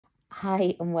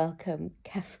Hi and welcome,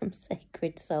 Kath from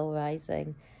Sacred Soul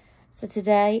Rising. So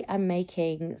today I'm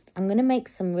going to make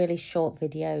some really short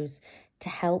videos to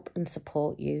help and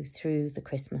support you through the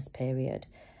Christmas period.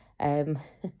 Am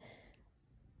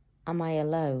I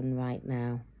alone right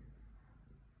now?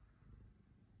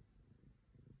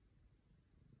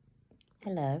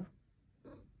 Hello?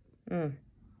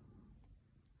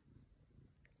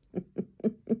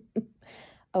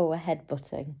 Oh, a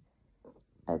headbutting.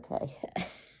 Okay.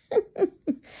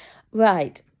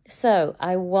 Right. So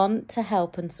I want to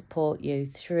help and support you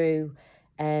through,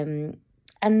 and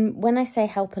when I say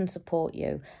help and support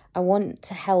you, I want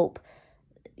to help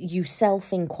you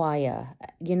self-inquire.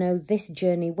 You know, this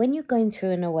journey, when you're going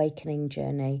through an awakening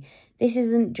journey, this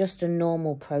isn't just a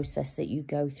normal process that you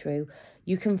go through.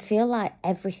 You can feel like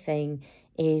everything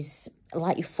is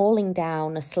like you're falling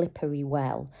down a slippery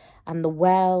well, and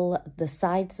the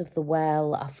sides of the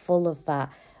well are full of that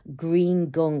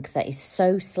green gunk that is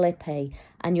so slippy,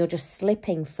 and you're just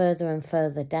slipping further and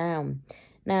further down.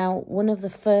 Now, one of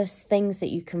the first things that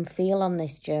you can feel on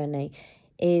this journey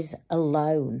is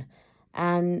alone.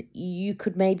 And you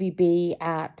could maybe be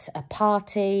at a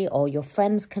party, or your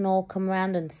friends can all come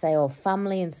around and say, or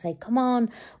family, and say, come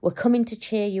on, we're coming to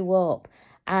cheer you up.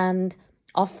 And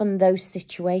often those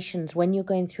situations, when you're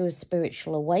going through a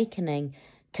spiritual awakening,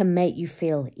 can make you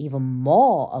feel even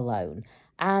more alone.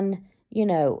 And, you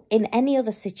know, in any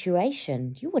other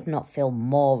situation, you would not feel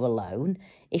more alone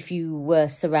if you were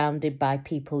surrounded by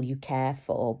people you care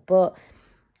for. But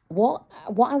what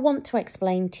I want to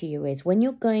explain to you is, when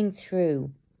you're going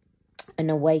through an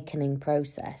awakening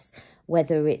process,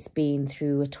 whether it's been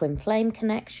through a twin flame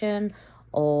connection,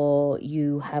 or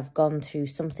you have gone through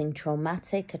something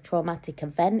traumatic, a traumatic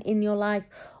event in your life,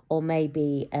 or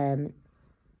maybe an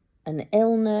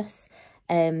illness,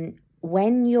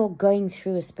 when you're going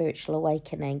through a spiritual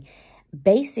awakening,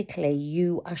 basically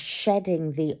you are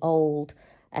shedding the old,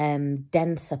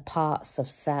 denser parts of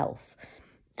self.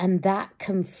 And that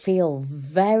can feel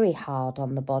very hard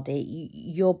on the body.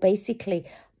 You're basically,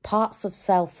 parts of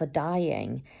self are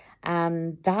dying,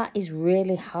 and that is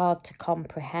really hard to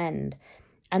comprehend.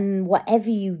 And whatever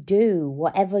you do,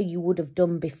 whatever you would have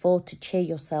done before to cheer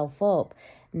yourself up,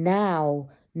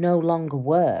 now no longer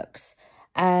works.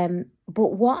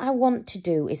 But what I want to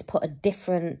do is put a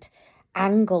different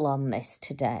angle on this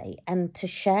today, and to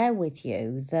share with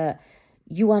you that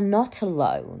you are not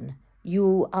alone.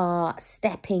 You are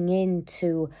stepping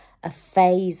into a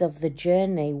phase of the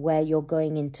journey where you're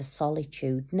going into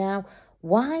solitude. Now,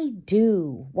 why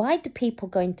do people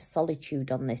go into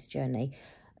solitude on this journey?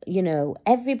 You know,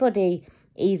 everybody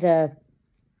either,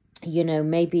 you know,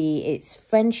 maybe it's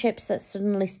friendships that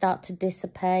suddenly start to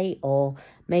dissipate, or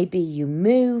maybe you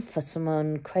move for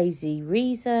some crazy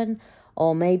reason,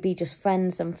 or maybe just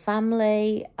friends and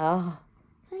family.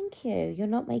 Thank you. You're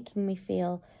not making me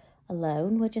feel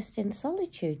alone. We're just in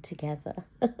solitude together.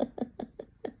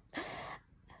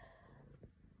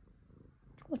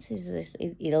 What is this?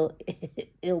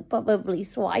 It'll probably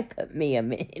swipe at me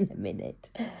in a minute.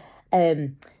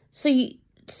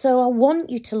 So I want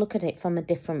you to look at it from a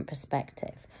different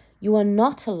perspective. You are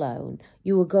not alone.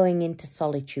 You are going into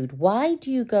solitude. Why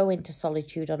do you go into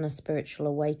solitude on a spiritual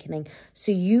awakening?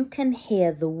 So you can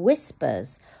hear the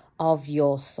whispers of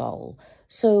your soul.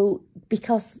 So,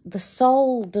 because the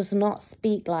soul does not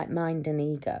speak like mind and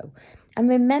ego. And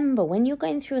remember, when you're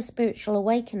going through a spiritual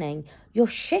awakening, you're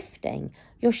shifting.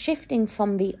 You're shifting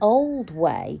from the old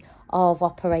way of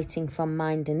operating from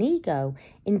mind and ego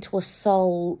into a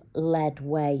soul-led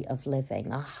way of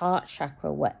living, a heart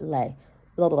chakra way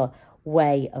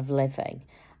of living.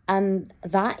 And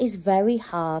that is very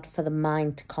hard for the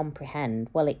mind to comprehend.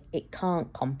 Well, it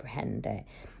can't comprehend it.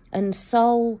 And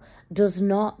soul does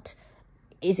not...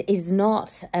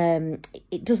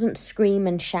 it doesn't scream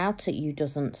and shout at you,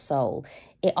 doesn't soul.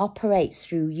 It operates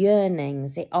through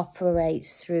yearnings. It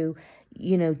operates through,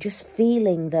 you know, just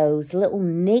feeling those little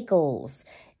niggles.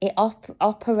 It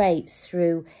operates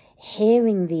through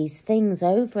hearing these things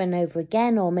over and over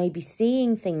again, or maybe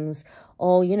seeing things,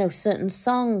 or, you know, certain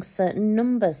songs, certain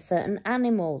numbers, certain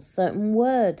animals, certain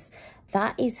words.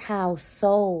 That is how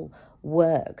soul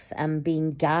works, and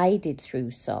being guided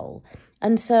through soul.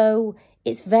 And so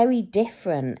it's very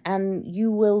different, and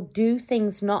you will do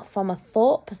things not from a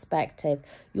thought perspective.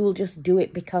 You will just do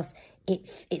it because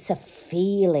it's a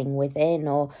feeling within,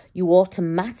 or you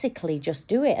automatically just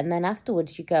do it. And then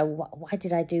afterwards you go, why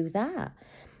did I do that?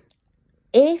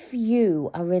 If you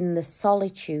are in the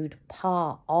solitude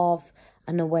part of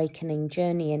an awakening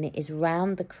journey, and it is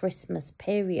around the Christmas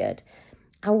period,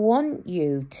 I want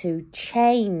you to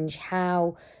change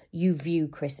how you view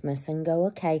Christmas and go,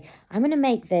 okay, I'm going to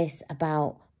make this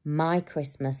about my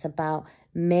Christmas, about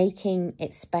making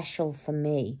it special for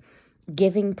me,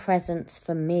 giving presents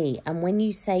for me. And when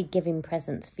you say giving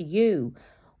presents for you,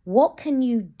 what can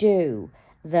you do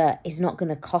that is not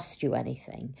going to cost you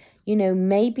anything? You know,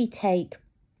 maybe take,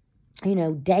 you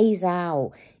know, days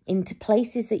out into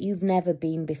places that you've never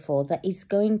been before, that is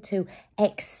going to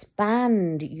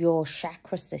expand your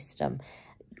chakra system.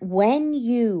 When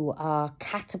you are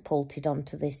catapulted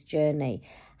onto this journey,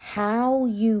 how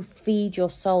you feed your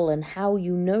soul and how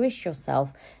you nourish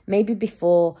yourself, maybe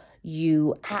before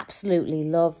you absolutely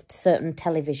loved certain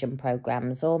television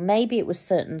programs, or maybe it was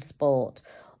certain sport,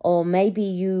 or maybe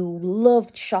you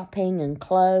loved shopping and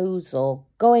clothes or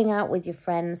going out with your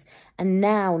friends, and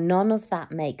now none of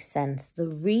that makes sense. The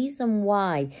reason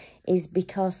why is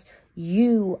because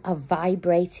you are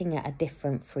vibrating at a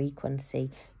different frequency.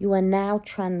 You are now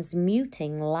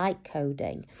transmuting light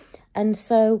coding. And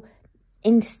so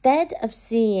instead of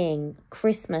seeing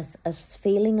Christmas as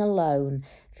feeling alone,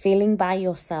 feeling by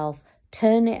yourself,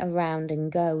 turn it around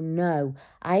and go, no,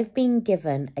 I've been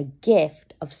given a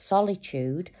gift of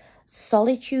solitude.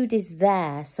 Solitude is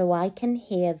there so I can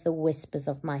hear the whispers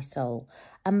of my soul.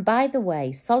 And by the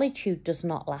way, solitude does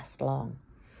not last long.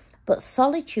 But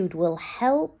solitude will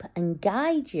help and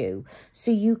guide you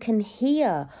so you can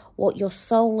hear what your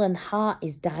soul and heart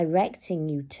is directing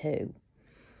you to.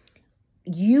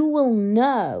 You will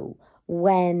know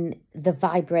when the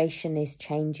vibration is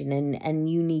changing and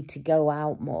you need to go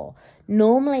out more.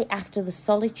 Normally, after the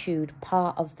solitude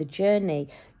part of the journey,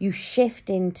 you shift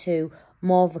into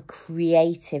more of a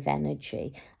creative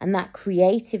energy. And that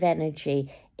creative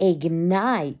energy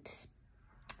ignites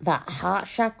that heart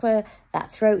chakra,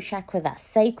 that throat chakra, that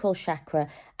sacral chakra,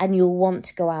 and you'll want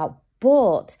to go out.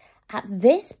 But at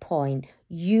this point,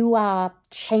 you are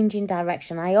changing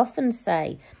direction. I often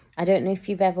say, I don't know if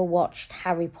you've ever watched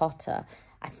Harry Potter.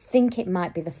 I think it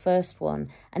might be the first one.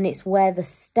 And it's where the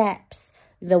steps,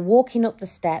 they're walking up the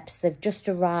steps, they've just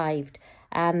arrived,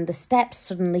 and the steps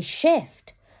suddenly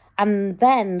shift. And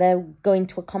then they're going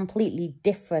to a completely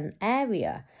different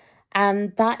area.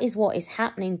 And that is what is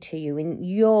happening to you.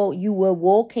 You were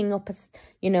walking up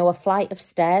a flight of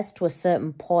stairs to a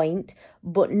certain point,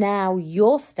 but now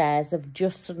your stairs have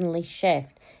just suddenly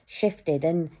shifted.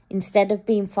 And instead of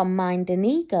being from mind and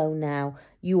ego now,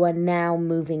 you are now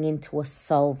moving into a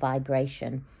soul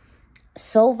vibration.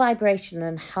 Soul vibration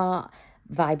and heart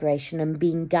vibration, and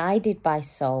being guided by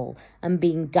soul and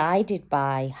being guided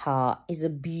by heart is a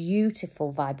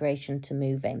beautiful vibration to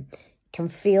move in. Can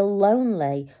feel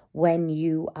lonely when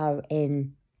you are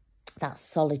in that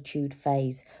solitude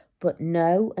phase, but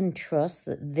know and trust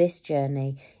that this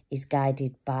journey is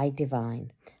guided by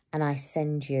divine. And I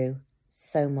send you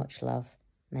so much love.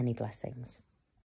 Many blessings.